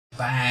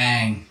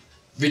Bang!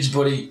 Rigid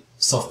body,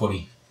 soft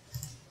body.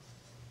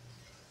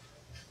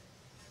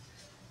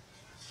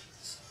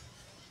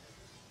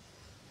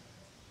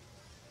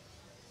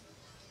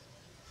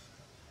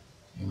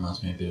 It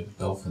reminds me a bit of a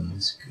dolphin,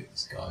 this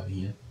guy over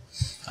here.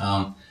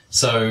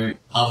 So,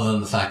 other than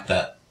the fact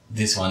that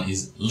this one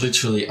is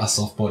literally a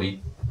soft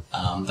body,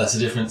 that's the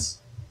difference.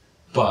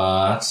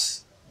 But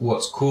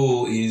what's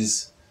cool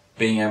is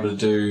being able to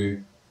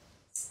do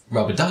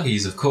rubber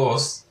duckies, of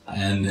course,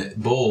 and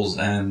balls,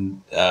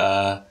 and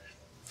I've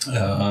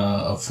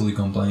fully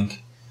gone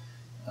blank.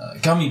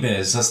 Gummy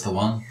bears, that's the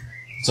one.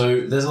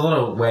 So there's a lot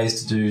of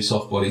ways to do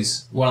soft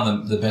bodies. One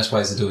of the best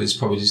ways to do it is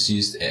probably just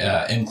use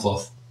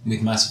mCloth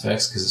with Mass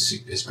Effects, because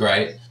it's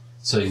great.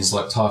 So you can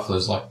select TyFlow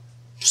is like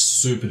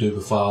super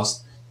duper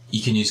fast.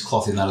 You can use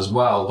cloth in that as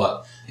well,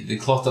 but the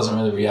cloth doesn't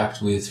really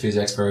react with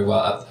PhysX very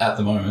well at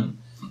the moment.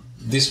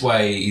 This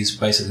way is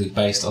basically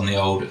based on the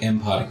old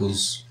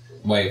mParticles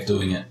way of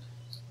doing it,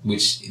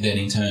 which then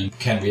in turn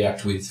can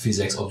react with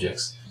PhysX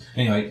objects.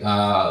 Anyway,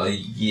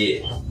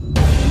 yeah.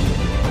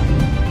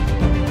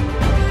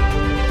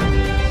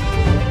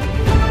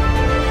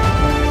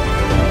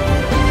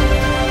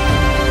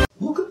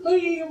 Look at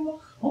me,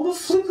 I'm a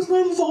flippy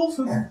little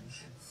dolphin.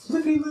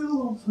 Flippy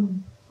little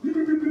dolphin.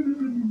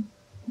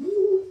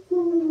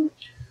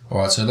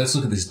 Alright, so let's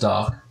look at this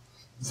dark.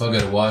 If I go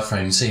to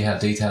wireframe, you see how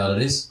detailed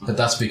it is, but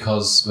that's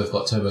because we've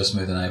got Turbo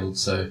Smooth enabled.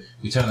 So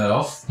we turn that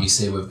off, you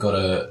see we've got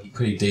a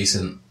pretty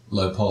decent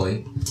low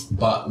poly,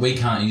 but we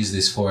can't use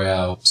this for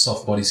our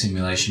soft body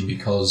simulation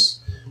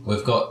because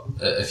we've got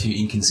a few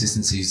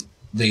inconsistencies.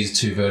 These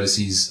two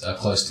vertices are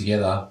close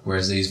together,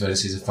 whereas these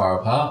vertices are far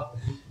apart,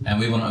 and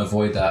we want to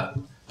avoid that.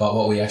 But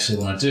what we actually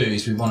want to do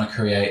is we want to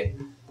create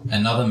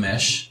another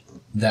mesh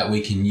that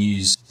we can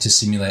use to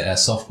simulate our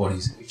soft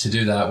bodies. To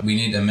do that, we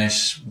need a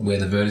mesh where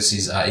the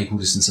vertices are equal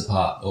distance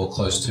apart or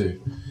close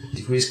to.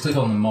 If we just click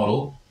on the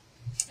model,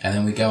 and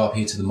then we go up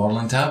here to the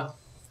modeling tab.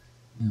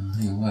 Oh,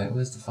 hang on, wait,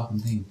 where's the fucking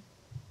thing?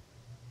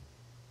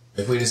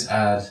 If we just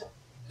add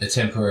a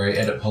temporary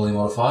edit poly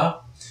modifier,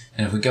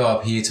 and if we go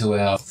up here to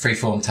our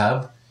freeform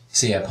tab,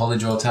 see our poly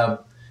draw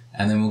tab,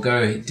 and then we'll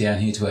go down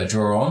here to our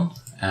draw on,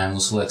 and we'll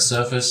select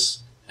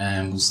surface,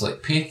 and we'll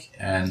select pick,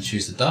 and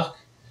choose the duck.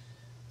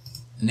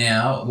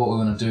 Now, what we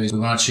want to do is we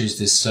want to choose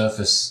this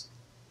surface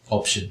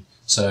option.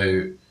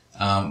 So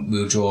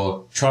we'll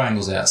draw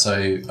triangles out.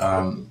 So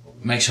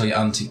make sure you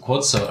untick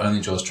quads so it only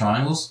draws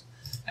triangles.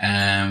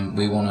 And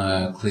we want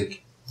to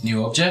click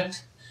new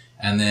object,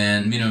 and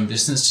then minimum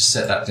distance, just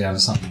set that down to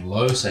something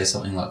low, say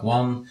something like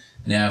 1.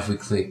 Now if we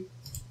click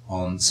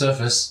on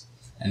surface,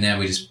 and now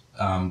we just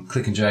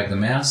click and drag the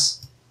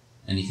mouse,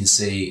 and you can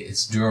see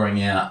it's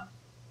drawing out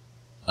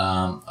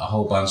a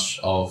whole bunch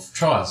of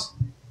tries.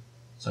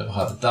 So if I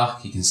hide the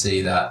duck, you can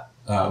see that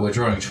we're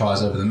drawing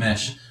tries over the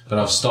mesh, but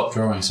I've stopped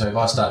drawing. So if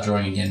I start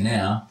drawing again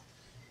now,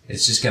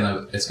 it's just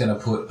gonna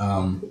put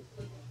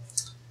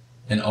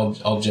an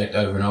object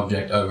over an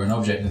object over an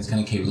object, and it's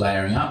going to keep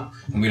layering up,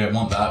 and we don't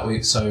want that.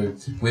 So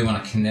we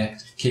want to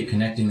keep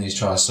connecting these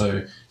tries.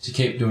 So to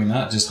keep doing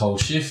that, just hold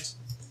shift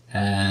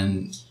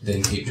and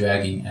then keep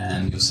dragging,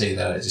 and you'll see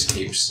that it just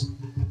keeps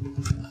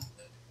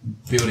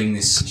building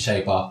this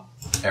shape up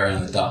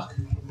around the duck.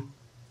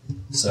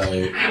 So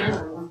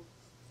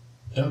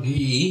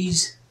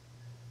doggies.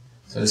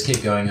 So just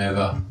keep going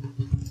over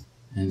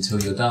until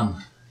you're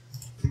done.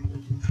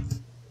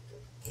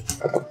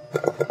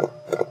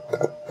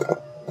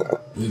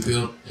 We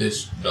built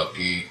this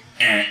ducky.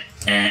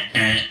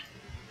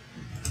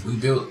 We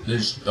built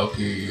this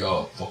ducky.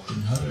 I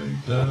fucking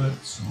hate that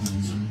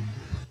song.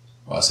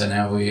 Right, so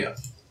now we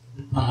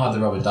unhide the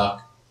rubber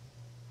duck.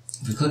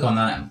 If we click on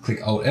that and click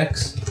Alt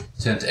X,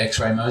 turn it to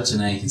X-ray mode, so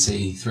now you can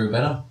see through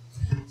better.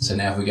 So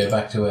now if we go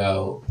back to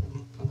our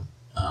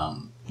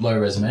low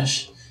res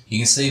mesh, you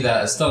can see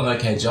that it's done an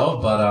okay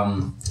job, but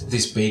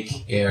this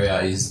beak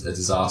area is a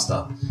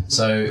disaster.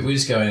 So we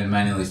just go in and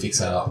manually fix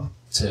that up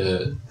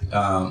to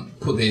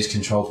put these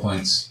control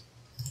points,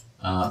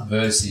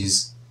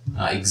 vertices,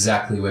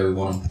 exactly where we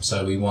want them.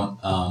 So we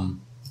want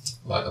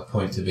like a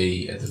point to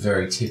be at the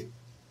very tip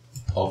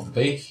of the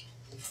beak.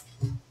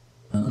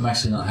 I'm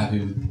actually not happy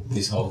with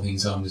this whole thing,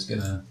 so I'm just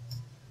going to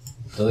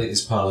delete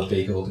this part of the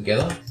beak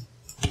altogether.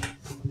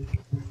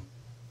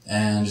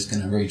 And I'm just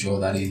going to redraw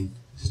that in,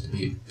 just to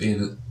be a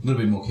little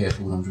bit more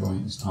careful when I'm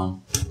drawing it this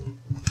time.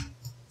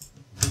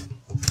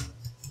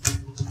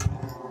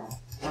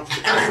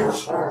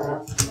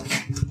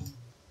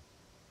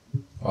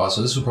 Alright,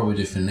 so this will probably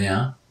do for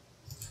now.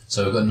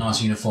 So we've got a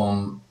nice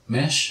uniform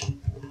mesh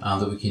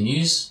that we can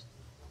use.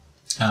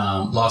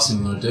 Last thing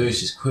we want to do is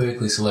just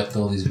quickly select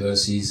all these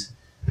vertices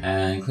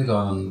and click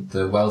on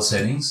the weld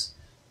settings,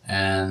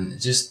 and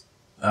just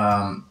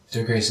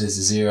decrease this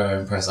to 0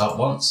 and press up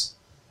once,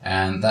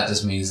 and that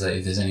just means that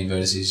if there's any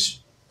vertices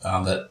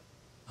that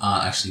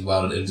aren't actually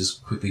welded, it'll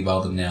just quickly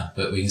weld them now.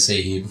 But we can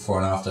see here before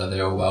and after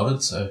they're all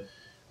welded, so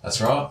that's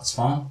right, that's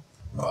fine.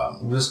 Right,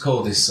 we'll just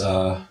call this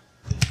rubber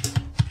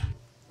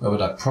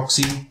duck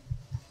proxy.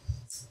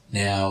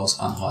 Now let's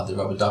unhide the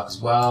rubber duck as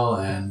well,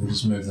 and we'll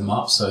just move them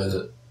up so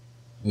that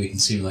we can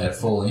simulate it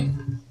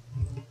falling.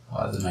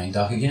 Hide the main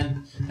duck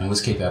again, and we'll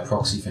just keep our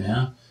proxy for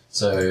now.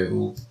 So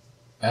we'll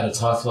add a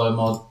TyFlow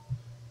mod,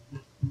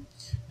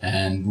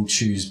 and we'll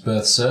choose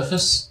birth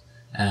surface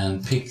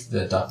and pick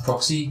the duck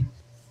proxy.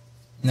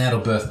 Now it'll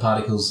birth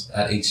particles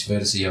at each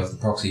vertex of the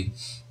proxy.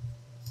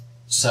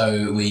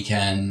 So we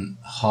can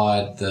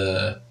hide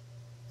the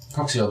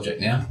proxy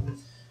object now.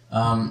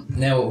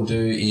 Now what we'll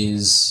do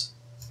is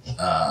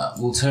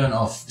we'll turn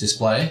off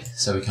display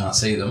so we can't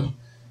see them,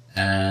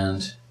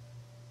 and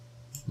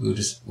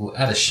we'll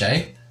add a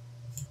shape,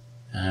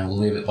 and we'll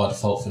leave it by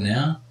default for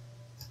now,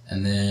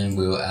 and then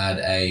we'll add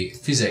a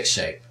PhysX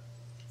shape.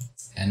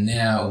 And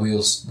now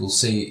we'll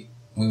see,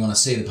 we want to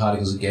see the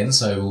particles again,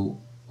 so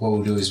what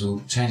we'll do is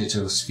we'll change it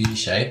to a sphere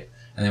shape,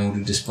 and then we'll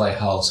do display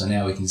hull, so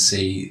now we can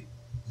see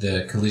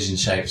the collision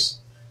shapes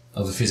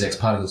of the PhysX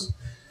particles.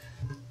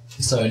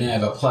 So now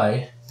if I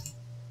play,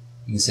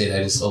 you can see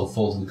they just all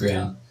fall to the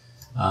ground.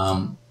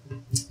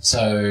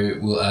 So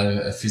we'll add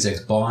a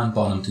PhysX bind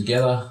them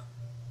together,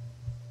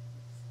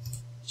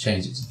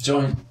 change it to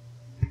joint,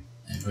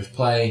 and press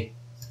play.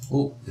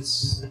 Oh,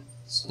 it's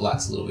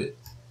splats a little bit.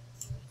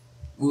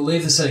 We'll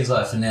leave the settings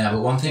like that for now,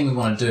 but one thing we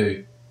want to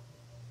do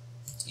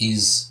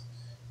is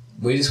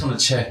we just want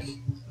to check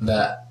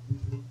that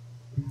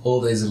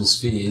all these little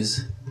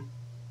spheres,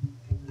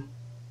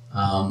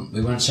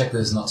 we want to check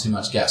there's not too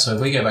much gap. So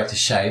if we go back to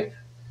shape,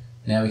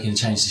 now we can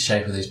change the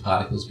shape of these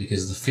particles,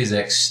 because the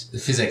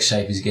PhysX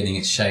shape is getting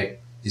its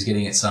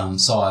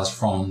size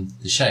from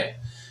the shape.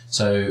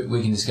 So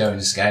we can just go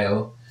into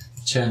scale,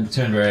 turn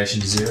variation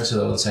to 0 so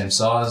they're all the same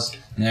size.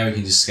 Now we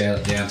can just scale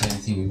it down to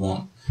anything we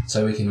want.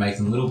 So we can make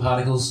them little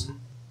particles.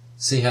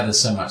 See how there's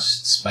so much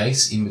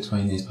space in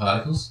between these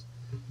particles?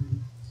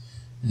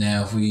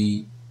 Now if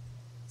we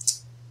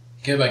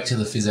go back to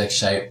the PhysX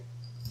shape,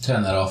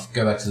 turn that off,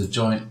 go back to the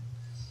joint.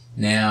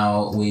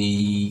 Now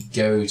we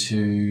go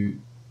to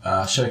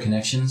show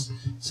connections.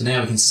 So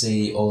now we can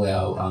see all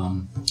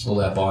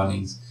our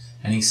bindings,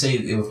 and you can see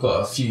that we've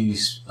got a few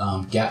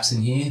gaps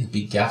in here, the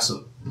big gaps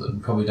that we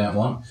probably don't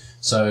want.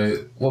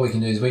 So what we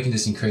can do is we can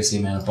just increase the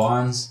amount of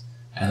binds,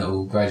 and it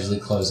will gradually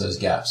close those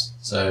gaps.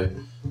 So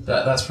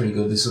that's pretty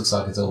good. This looks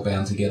like it's all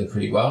bound together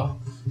pretty well.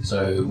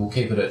 So we'll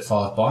keep it at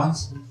 5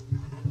 binds,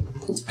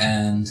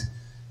 and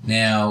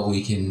now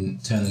we can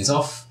turn these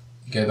off,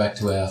 go back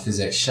to our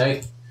PhysX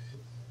shape.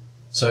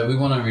 So we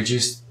want to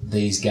reduce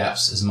these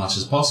gaps as much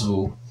as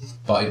possible,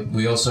 but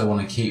we also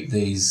want to keep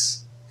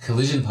these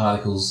collision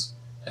particles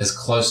as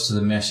close to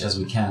the mesh as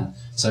we can.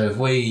 So if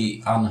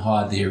we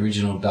unhide the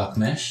original duck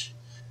mesh,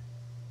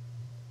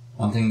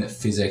 one thing that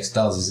PhysX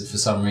does is that for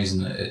some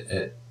reason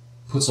it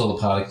puts all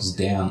the particles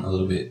down a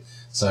little bit.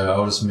 So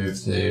I'll just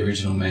move the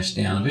original mesh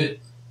down a bit,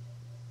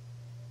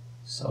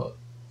 so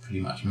it pretty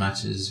much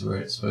matches where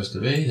it's supposed to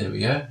be. There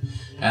we go.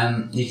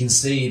 And you can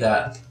see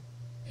that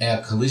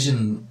our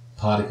collision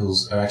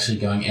particles are actually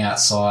going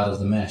outside of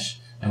the mesh,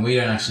 and we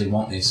don't actually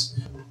want this.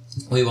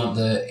 We want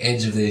the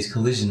edge of these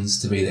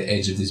collisions to be the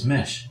edge of this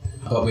mesh,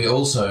 but we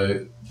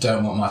also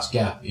don't want much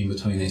gap in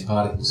between these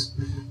particles.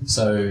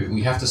 So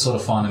we have to sort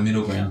of find a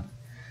middle ground.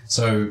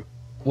 So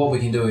what we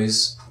can do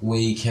is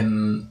we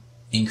can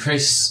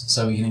increase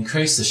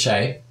the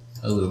shape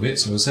a little bit.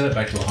 So we'll set it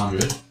back to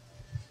 100,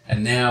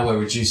 and now we're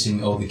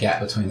reducing all the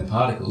gap between the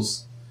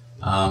particles,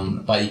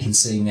 but you can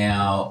see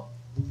now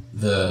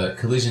the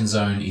collision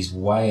zone is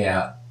way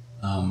out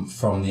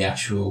from the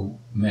actual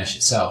mesh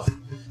itself.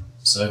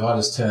 So if I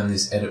just turn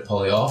this edit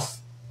poly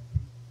off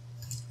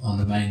on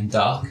the main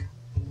duck,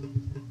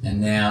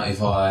 and now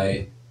if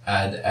I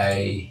add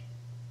a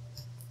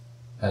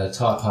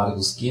type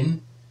particle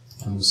skin,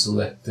 and we'll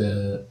select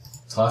the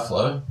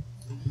TyFlow,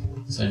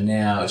 so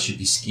now it should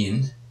be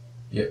skinned.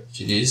 Yep,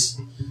 it is.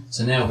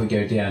 So now if we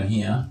go down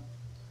here,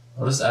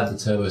 I'll just add the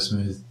turbo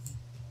smooth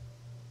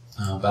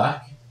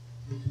back.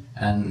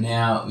 And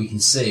now we can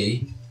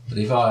see that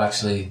if I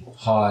actually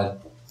hide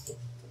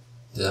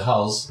the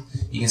hulls,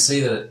 you can see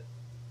that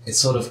it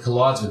sort of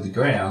collides with the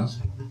ground,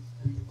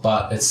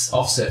 but it's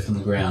offset from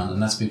the ground,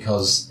 and that's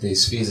because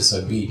these spheres are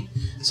so big.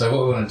 So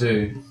what we want to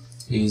do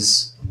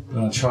is we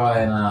want to try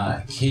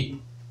and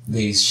keep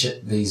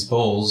these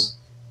balls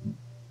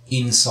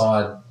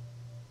inside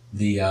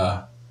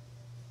the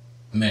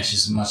mesh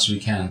as much as we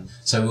can.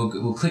 So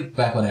we'll click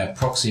back on our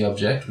proxy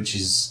object, which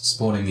is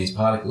spawning these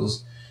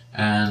particles,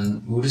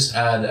 and we'll just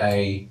add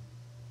a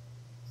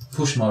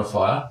push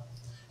modifier,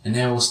 and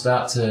now we'll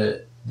start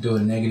to do a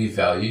negative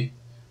value.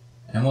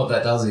 And what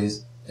that does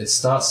is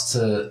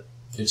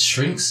it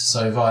shrinks.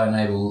 So if I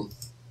enable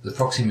the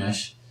proxy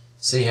mesh,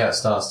 see how it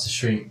starts to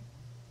shrink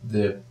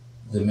the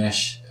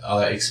mesh,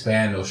 either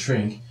expand or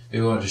shrink.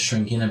 We want it to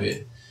shrink in a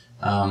bit.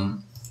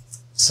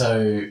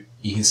 So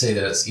you can see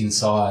that it's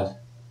inside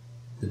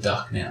the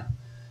duck now.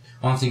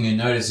 One thing you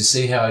notice is,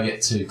 see how I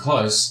get too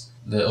close,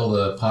 all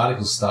the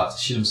particles start to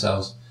shit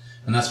themselves,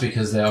 and that's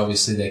because they're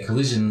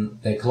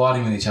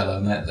colliding with each other,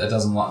 and that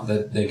doesn't like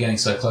they're getting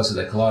so close that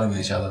they're colliding with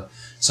each other.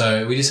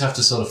 So we just have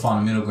to sort of find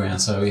a middle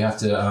ground. So we have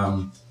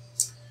to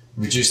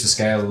reduce the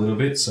scale a little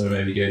bit. So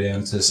maybe go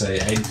down to say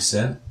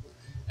 80%,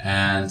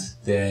 and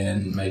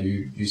then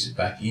maybe reduce it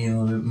back in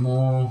a little bit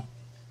more,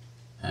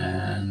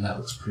 and that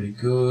looks pretty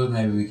good.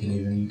 Maybe we can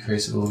even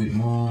increase it a little bit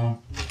more.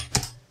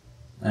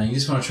 And you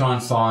just want to try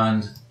and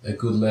find a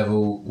good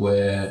level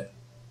where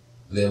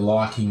they're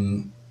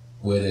liking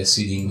where they're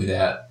sitting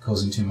without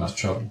causing too much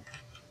trouble.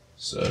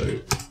 So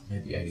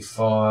maybe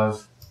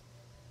 85,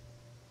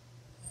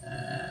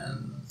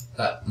 and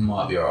that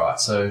might be alright.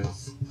 So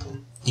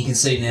you can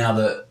see now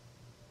that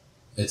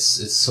it's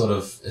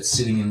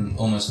sitting in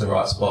almost the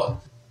right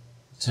spot.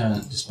 Turn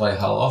display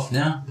hull off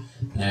now.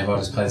 Now if I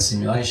just play the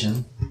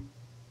simulation,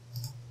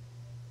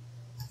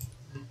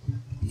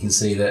 you can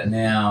see that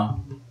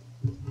now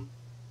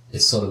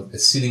it's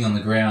sitting on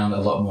the ground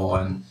a lot more,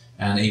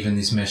 and even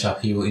this mesh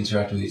up here will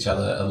interact with each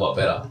other a lot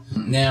better.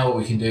 Now what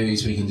we can do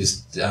is we can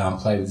just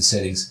play with the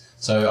settings.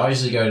 So I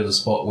usually go to the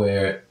spot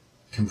where it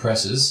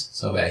compresses,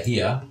 so about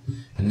here,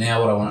 and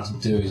now what I want it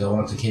to do is I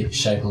want it to keep its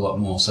shape a lot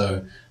more.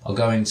 So I'll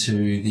go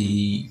into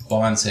the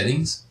bind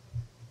settings,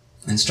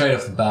 and straight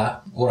off the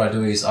bat what I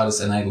do is I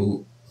just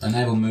enable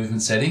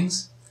movement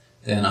settings,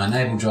 then I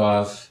enable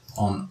drive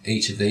on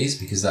each of these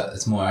because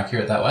it's more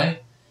accurate that way,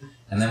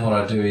 and then what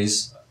I do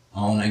is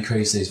I want to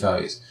increase these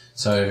values.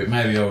 So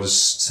maybe I'll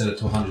just set it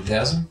to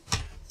 100,000,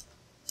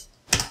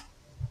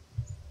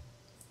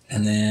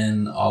 and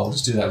then I'll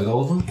just do that with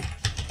all of them.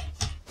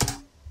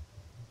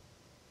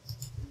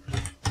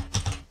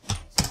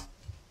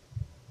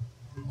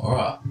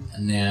 Alright,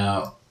 and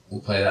now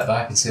we'll play that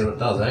back and see what it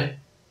does, eh?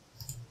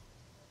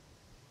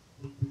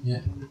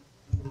 Yeah.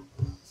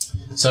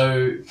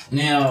 So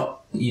now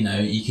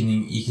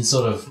you can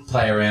sort of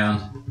play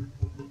around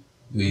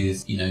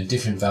with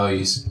different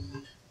values.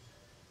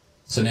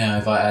 So now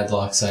if I add,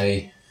 like,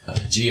 say, a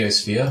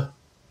geosphere,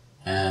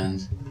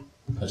 and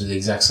I do the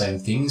exact same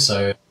thing,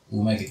 so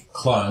we'll make a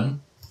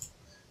clone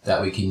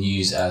that we can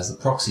use as the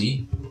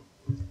proxy,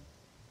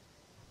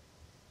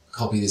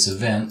 copy this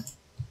event,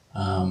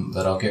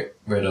 but I'll get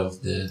rid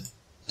of the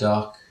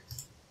dark,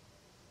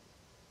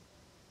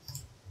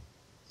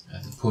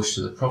 add the push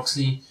to the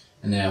proxy,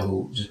 and now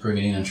we'll just bring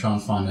it in and try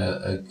and find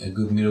a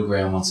good middle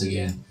ground once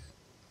again.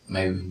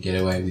 Maybe we can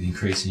get away with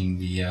increasing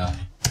the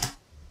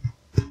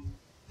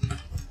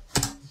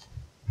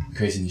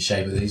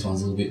shape of these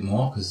ones a little bit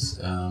more, because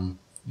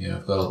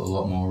I've got a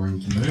lot more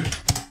room to move.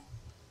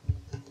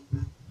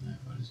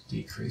 If I just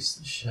decrease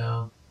the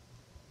shell,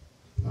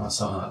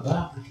 something like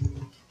that.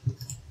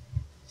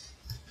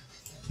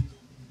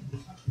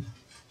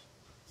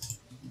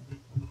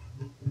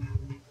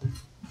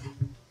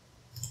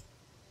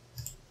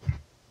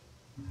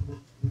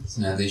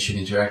 So now these should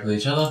interact with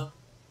each other.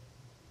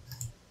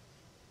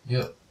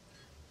 Yep.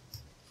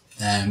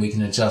 And we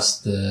can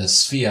adjust the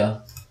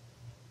sphere.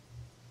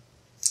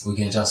 We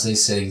can adjust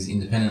these settings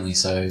independently.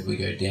 So if we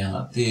go down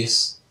like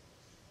this,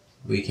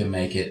 we can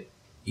make it,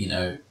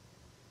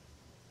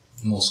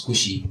 more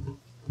squishy.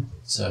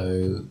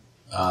 So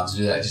to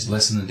do that, just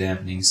lessen the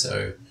dampening.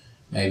 So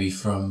maybe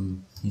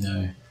from,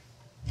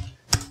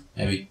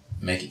 maybe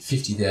make it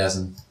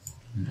 50,000.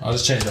 I'll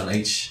just change it on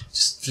each,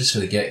 just for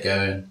the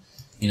get-go.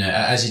 And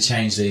as you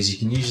change these, you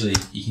can usually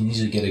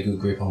get a good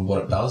grip on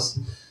what it does.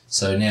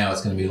 So now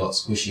it's going to be a lot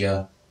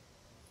squishier,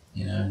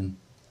 and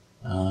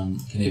can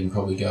even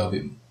probably go a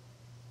bit,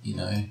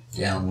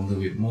 down a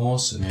little bit more.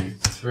 So maybe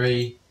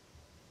 3.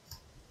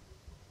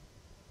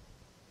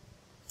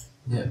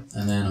 Yep,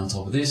 and then on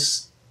top of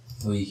this,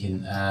 we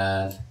can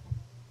add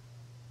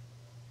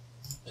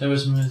turbo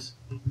smooth,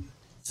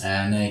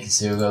 and now you can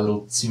see we've got a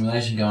little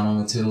simulation going on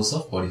with 2 little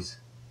soft bodies.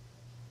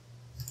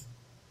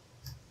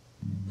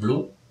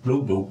 Bloop.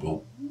 Bloop, bloop,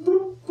 bloop.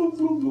 Bloop, bloop,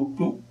 bloop, bloop,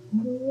 bloop.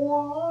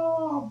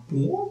 Bloop,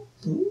 bloop,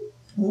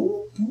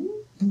 bloop,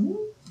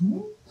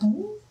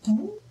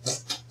 bloop.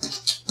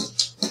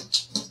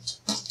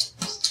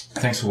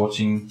 Thanks for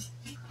watching.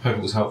 Hope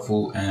it was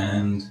helpful,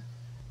 and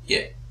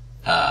yeah,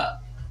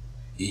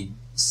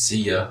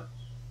 see ya.